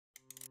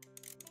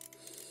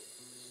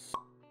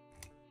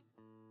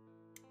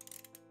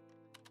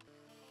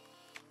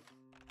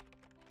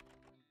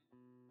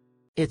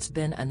It's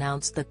been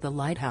announced that the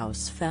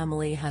Lighthouse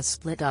family has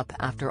split up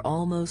after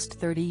almost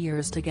 30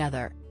 years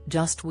together,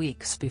 just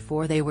weeks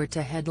before they were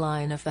to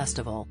headline a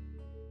festival.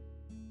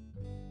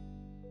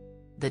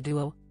 The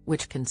duo,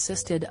 which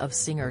consisted of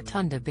singer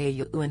Tunda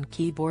Bayu and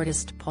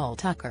keyboardist Paul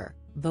Tucker,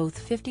 both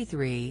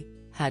 53,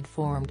 had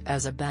formed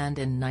as a band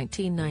in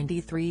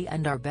 1993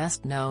 and are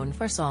best known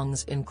for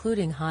songs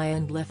including High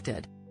and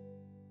Lifted.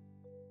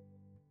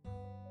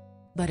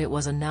 But it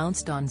was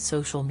announced on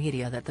social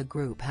media that the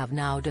group have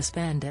now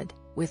disbanded,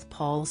 with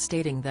Paul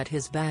stating that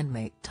his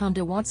bandmate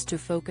Tunda wants to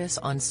focus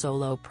on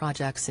solo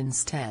projects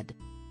instead.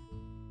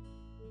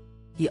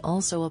 He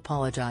also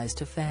apologized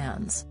to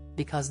fans,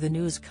 because the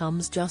news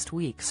comes just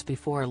weeks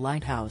before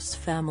Lighthouse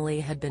Family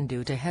had been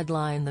due to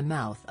headline the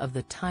Mouth of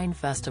the Tyne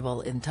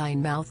Festival in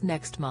Tynemouth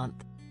next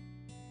month.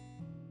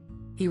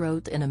 He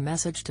wrote in a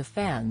message to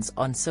fans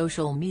on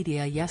social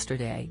media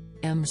yesterday,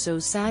 "I'm so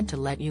sad to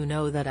let you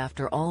know that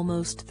after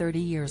almost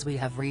 30 years we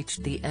have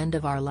reached the end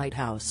of our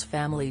Lighthouse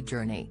Family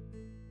journey.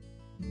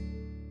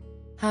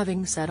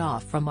 Having set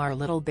off from our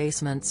little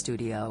basement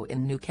studio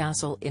in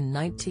Newcastle in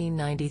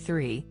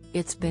 1993,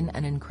 it's been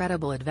an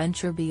incredible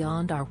adventure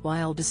beyond our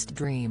wildest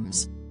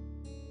dreams.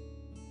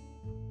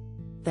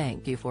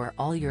 Thank you for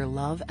all your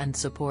love and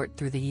support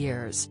through the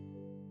years.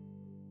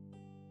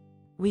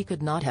 We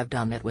could not have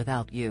done it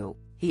without you,"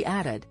 he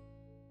added.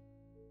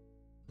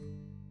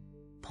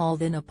 Paul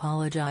then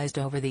apologized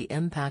over the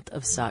impact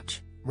of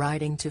such,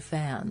 writing to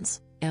fans,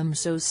 "I'm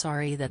so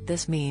sorry that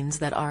this means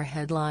that our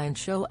headline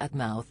show at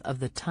Mouth of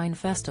the Tyne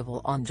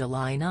Festival on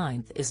July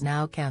 9 is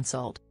now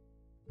cancelled."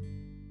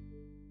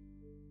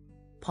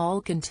 Paul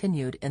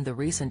continued in the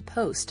recent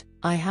post,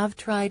 "I have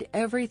tried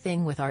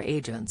everything with our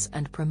agents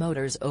and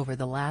promoters over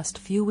the last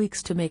few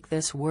weeks to make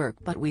this work,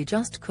 but we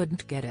just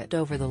couldn't get it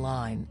over the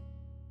line."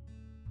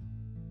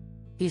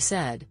 He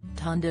said,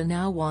 "Tunda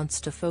now wants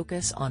to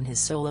focus on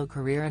his solo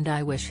career and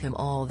I wish him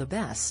all the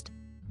best."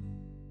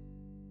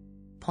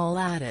 Paul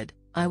added,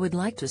 "I would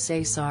like to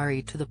say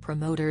sorry to the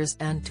promoters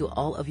and to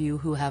all of you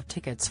who have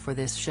tickets for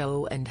this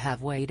show and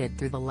have waited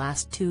through the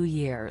last 2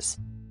 years."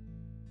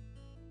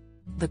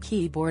 The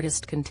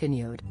keyboardist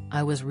continued,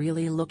 "I was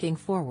really looking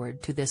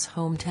forward to this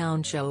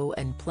hometown show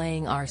and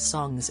playing our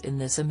songs in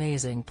this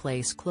amazing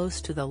place close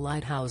to the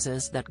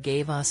lighthouses that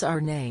gave us our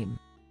name."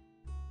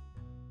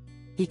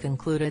 He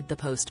concluded the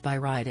post by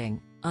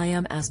writing, "I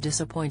am as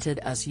disappointed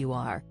as you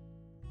are.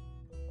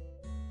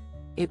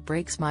 It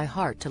breaks my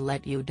heart to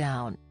let you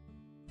down."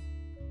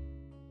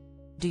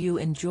 Do you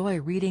enjoy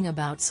reading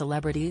about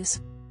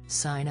celebrities?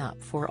 Sign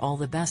up for all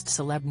the best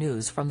celeb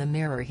news from the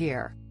Mirror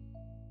here.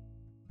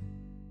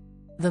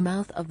 The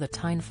Mouth of the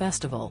Tyne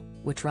Festival,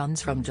 which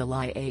runs from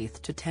July 8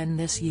 to 10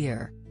 this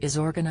year, is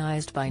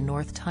organised by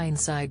North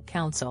Tyneside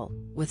Council,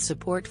 with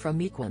support from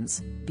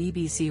Equans,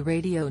 BBC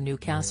Radio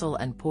Newcastle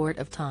and Port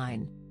of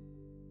Tyne.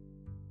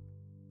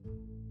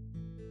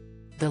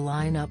 The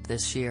lineup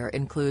this year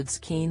includes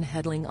Keane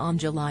headlining on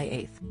July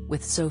 8,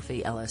 with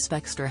Sophie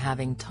Ellis-Bextor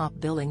having top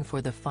billing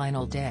for the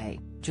final day,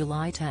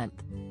 July 10.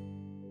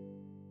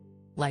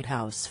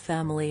 Lighthouse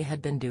Family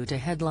had been due to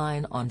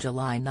headline on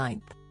July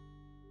 9.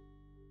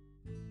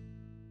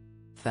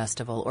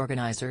 Festival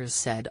organizers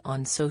said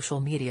on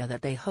social media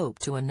that they hope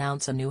to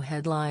announce a new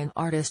headline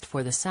artist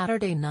for the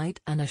Saturday night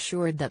and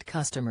assured that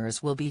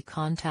customers will be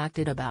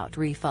contacted about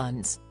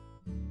refunds.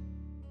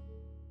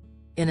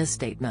 In a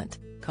statement,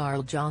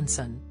 Carl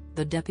Johnson,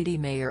 the deputy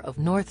mayor of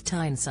North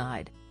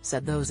Tyneside,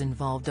 said those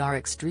involved are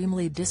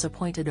extremely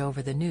disappointed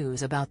over the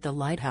news about the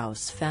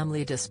Lighthouse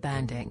Family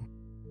disbanding.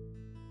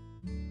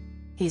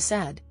 He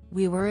said,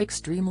 "We were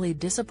extremely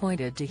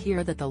disappointed to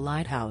hear that the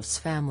Lighthouse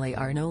Family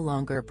are no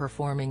longer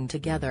performing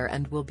together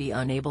and will be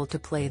unable to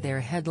play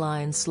their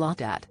headline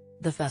slot at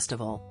the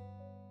festival.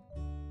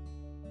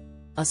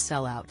 A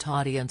sellout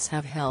audience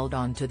have held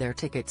on to their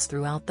tickets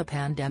throughout the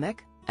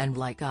pandemic, and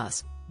like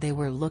us, they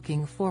were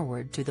looking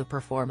forward to the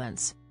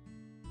performance.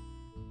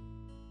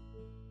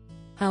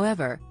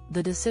 However,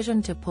 the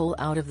decision to pull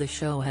out of the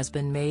show has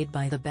been made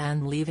by the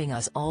band, leaving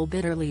us all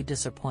bitterly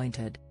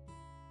disappointed."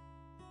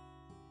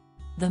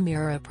 The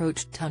Mirror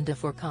approached Tunda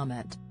for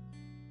comment.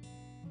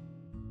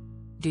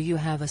 "Do you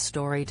have a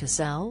story to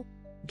sell?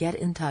 Get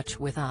in touch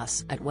with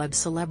us at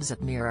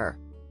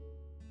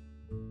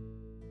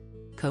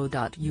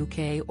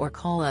webcelebs@mirror.co.uk or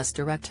call us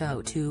direct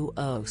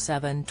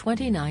 0207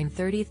 29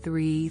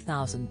 33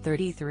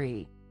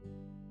 033.